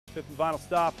Fifth and final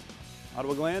stop,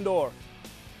 Ottawa Glandorf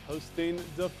hosting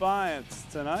Defiance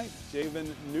tonight. Javen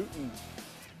Newton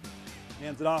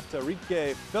hands it off to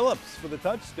Enrique Phillips for the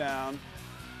touchdown.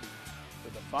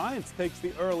 The Defiance takes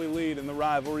the early lead in the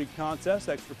rivalry contest.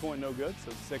 Extra point no good,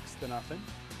 so 6-0.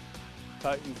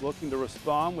 Titans looking to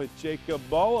respond with Jacob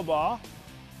Bolabaugh.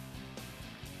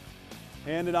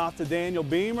 Handed off to Daniel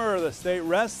Beamer, the state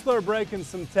wrestler, breaking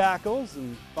some tackles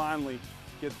and finally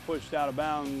gets pushed out of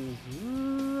bounds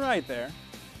right there.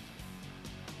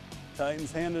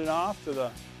 Titans handed it off to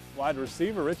the wide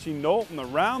receiver, Richie Knowlton,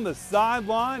 around the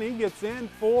sideline. He gets in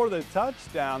for the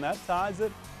touchdown. That ties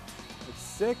it at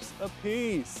 6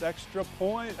 apiece. Extra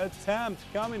point attempt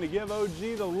coming to give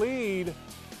OG the lead.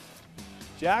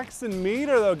 Jackson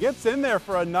Meter, though, gets in there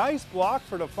for a nice block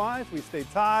for Defiance. We stay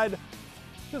tied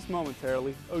just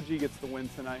momentarily. OG gets the win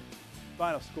tonight.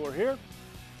 Final score here,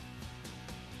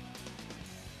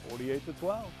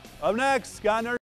 48-12. Up next, Scott Nurse.